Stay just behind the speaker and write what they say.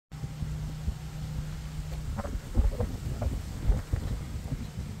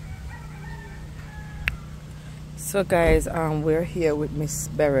So guys, we're here with Miss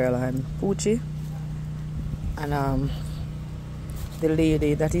Myrel and Poochie, and the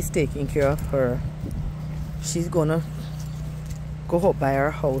lady that is taking care of her, she's gonna go up by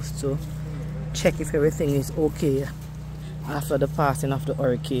her house to check if everything is okay after the passing of the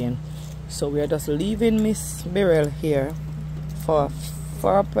hurricane. So we are just leaving Miss Myrel here for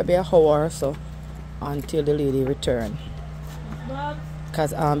probably an hour or so until the lady return.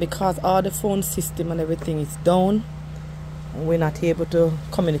 Because all the phone system and everything is down, and we're not able to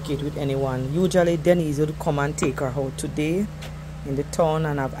communicate with anyone. Usually Denise would come and take her out today in the town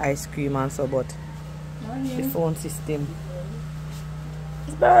and have ice cream and so, but the phone system.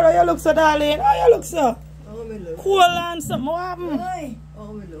 Miss Myrel, how you look so, darling? How you look so? Cool and something. What happened?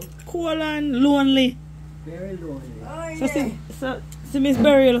 Cool and lonely. Very lonely. So see Miss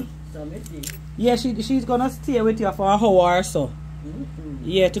Myrel. Yeah, she's gonna stay with you for an hour or so.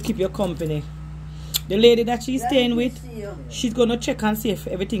 Yeah, to keep your company. The lady that she's staying with, she's gonna check and see if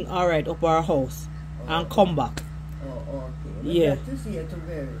everything alright up our house and come back. Oh, okay. Yeah. To see you to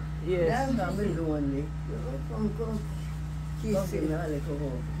Mary. Yes. I'm lonely. Kiss me a little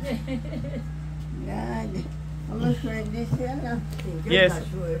home. Dad, I'm afraid this year now. Yes.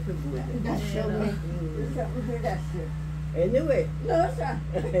 That's so anyway. No, sir.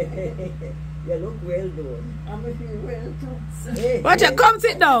 You look well done. I'm feeling well too. Hey, Watch it, come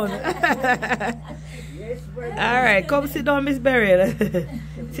sit down. Yes, well. Alright, come sit down, Miss Myrel.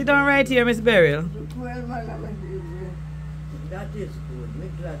 Sit down right here, Miss Myrel. Well, man, that is good.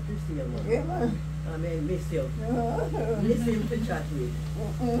 I'm glad to see you, man. Yeah, man. I mean, miss you. Miss him to chat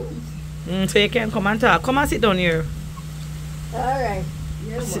with. So you can come and talk. Come and sit down here. Alright.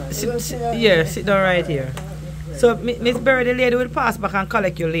 Yeah, sit down right here. So Miss Myrel, the lady will pass back and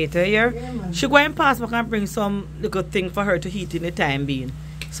collect you later here. Yeah, she go and pass back and bring some little thing for her to eat in the time being.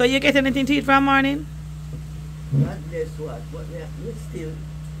 So you get anything to eat for the morning? Not this what, but we're still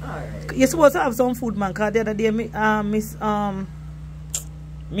alright. You're supposed to have some food, man, because the other day Miss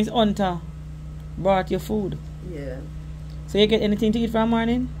Hunter brought your food. Yeah. So you get anything to eat for the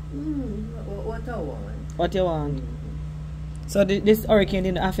morning? What I want. What you want? So this hurricane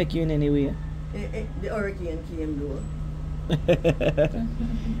didn't affect you in any way? The hurricane came though.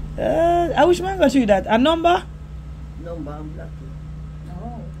 I wish man got you that. A number? Number I'm lucky.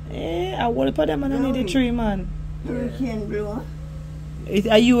 Oh. I will put them on the tree, man. Hurricane blow.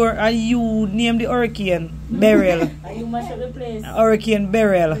 Are you named the hurricane Myrel? Are you mash up the place? Hurricane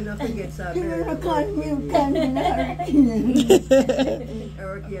Myrel.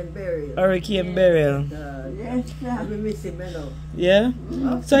 Hurricane Myrel. Hurricane Myrel. Yes, I've been missing me now. Yeah?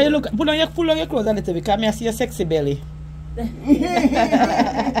 So you look, pull on your clothes a little bit, because I see your sexy belly. Alright,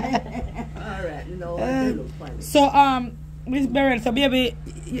 no, I look funny. So, Miss Myrel, so baby,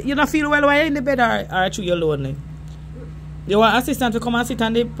 you don't feel well while you're in the bed, or you're lonely? You want assistant to come and sit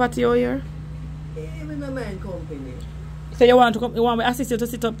on the patio here? Even no man company. So you want to come? You want me assist you to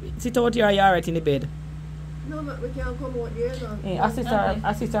sit out here, or you're alright in the bed? No, but we can't come out here. No. Yeah,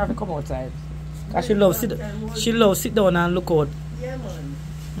 assist her to come outside. Cause she loves sit down and look out. Yeah, man.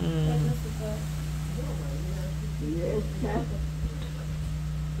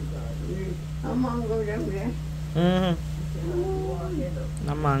 A mango them there.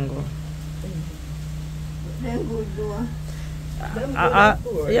 A mango. Them good door.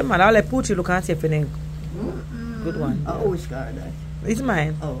 Yeah, man, I'll let Poochie look and see if it's good one. Whose car that? It's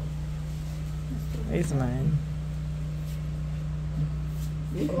mine. Oh. It's mine.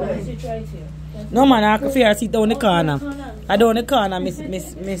 Why she try to? No, man, I can feel sit down the corner. I down the corner, Miss. I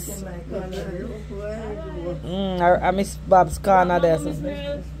miss Bob's corner there. So. Miss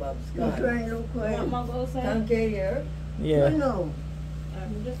Bob's car. Here? Yeah. No.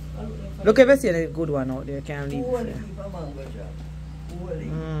 Look if you see a good one out there, you can't leave.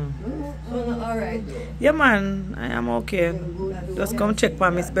 Alright. Yeah, man, I am okay. Just come check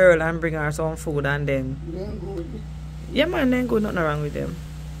for Miss Myrel and bring her some food and then. Yeah, man, then good, nothing wrong with them.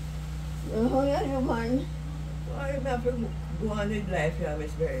 Oh, yeah, man. I have to go on with life here,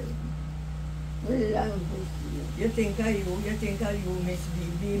 Miss Myrel. You think of you, Miss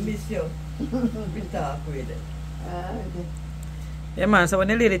B, miss you. We talk with it. Yeah, man, so when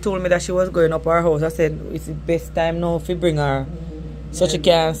the lady told me that she was going up her house, I said it's the best time now if you bring her so she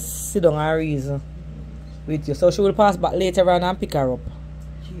can sit down and reason with you. So she will pass back later on and pick her up.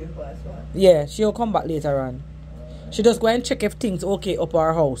 She will pass what? Yeah, she'll come back later on. She just go and check if things okay up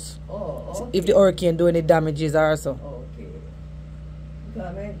our house. Oh, okay. If the hurricane do any damages or so. Okay.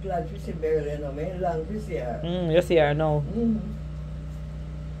 Because I'm glad to see Myrel, you know, I'm long to see her. You see her now.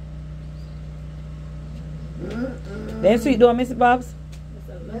 Then sweet though, Miss Babs.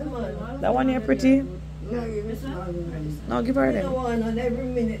 That one here pretty. No, you miss one. No, give her You know them. one, and every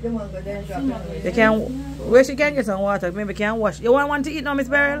minute the mango then drop it. You can, where she can get some water, maybe can wash. You want one to eat now, Miss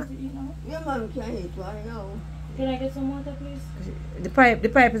Myrel? Your mom can eat one now. Can I get some water, please? The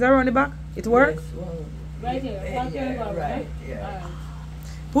pipe is around the back. It work? Yes, one. Right here. Yeah, right, yeah. Alright.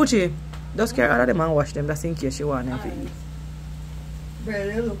 Poochie, just carry all of them and wash them. That's in case you want them to eat.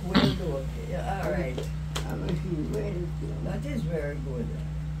 Brother, you look well though. Yeah, alright. That is very good.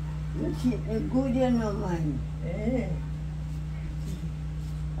 Good you know, man. Eh.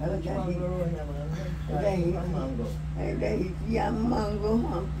 I Which mango run mango? I eat yam mango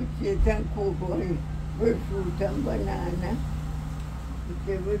and potato and cocoa, fruit and banana. It's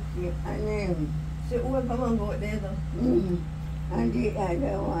everything. And See, what mango out there though? and the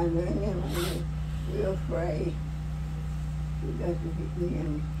other one, we'll fry. You got to get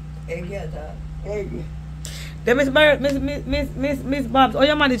me Egg yet? egg. Then Miss Babs, how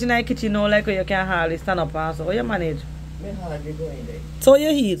you manage in the kitchen now like you can hardly stand up and so how you manage? Me hardly go in there. So you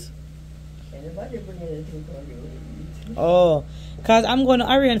eat? Anybody bring anything for you? Oh, because I'm going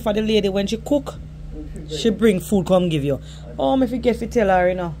to arrange for the lady when she cook, she bring food come give you. Oh, me forget to tell her,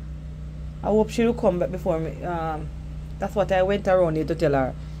 you know. I hope she will come back before me. That's what I went around here to tell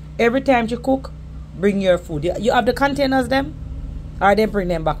her. Every time she cook, bring your food. You have the containers them? Or they bring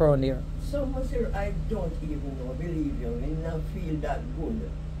them back around here? So much I don't even know, believe you. I don't feel that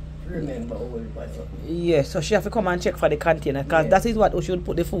good. Remember all the time. Yes, so she have to come and check for the container because Yes. that is what we should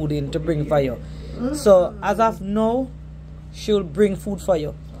put the food in to bring for you. So as of now, she'll bring food for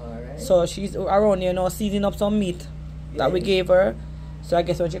you. Alright. So she's around here now seasoning up some meat that we gave her. So I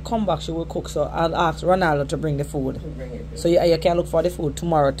guess when she come back, she will cook. So I'll ask Ronaldo to bring the food. To bring it. So you can look for the food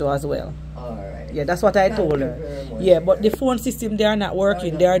tomorrow too as well. Alright. Yeah, that's what I Thank told you her. very much. Yeah, but the phone system, they are not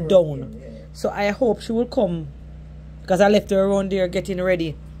working. They are down. working, yeah. So I hope she will come because I left her around there getting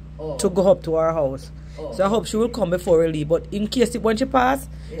ready Oh. to go up to our house. Oh. So I hope she will come before we leave. But in case when she pass,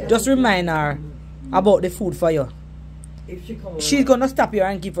 Yeah. just remind her about the food for you. If she come She's gonna stop you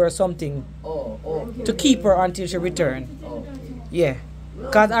and give her something okay. to keep her until she return. Okay. Yeah,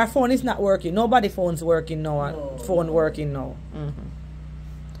 because our phone is not working. Nobody phone's working now. No. Phone working now.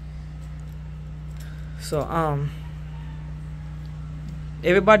 So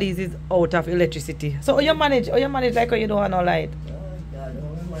everybody's is out of electricity. So how you manage like how you don't have no light? Oh, God,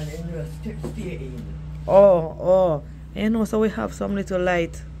 oh, man, just stay in. Oh, you know, so we have some little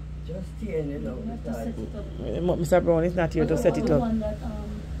light. Just stay in, you know. You have to set it up. Mr. Brown is not here to set it The up. one that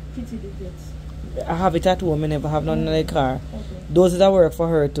Kitty did get. I have it at home. I never have none in the car. Okay. Those that work for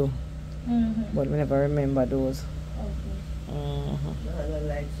her too, Mm-hmm. but we never remember those. Okay. No, no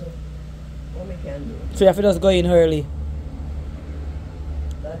light, so what we can do? So you have to just go in early,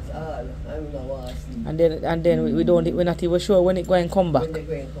 That's all. I'm not want to sleep. and then we're not even sure when it's going to come back. When they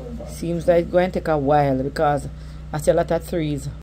go and come back. Seems like it's going to take a while because I see a lot of threes.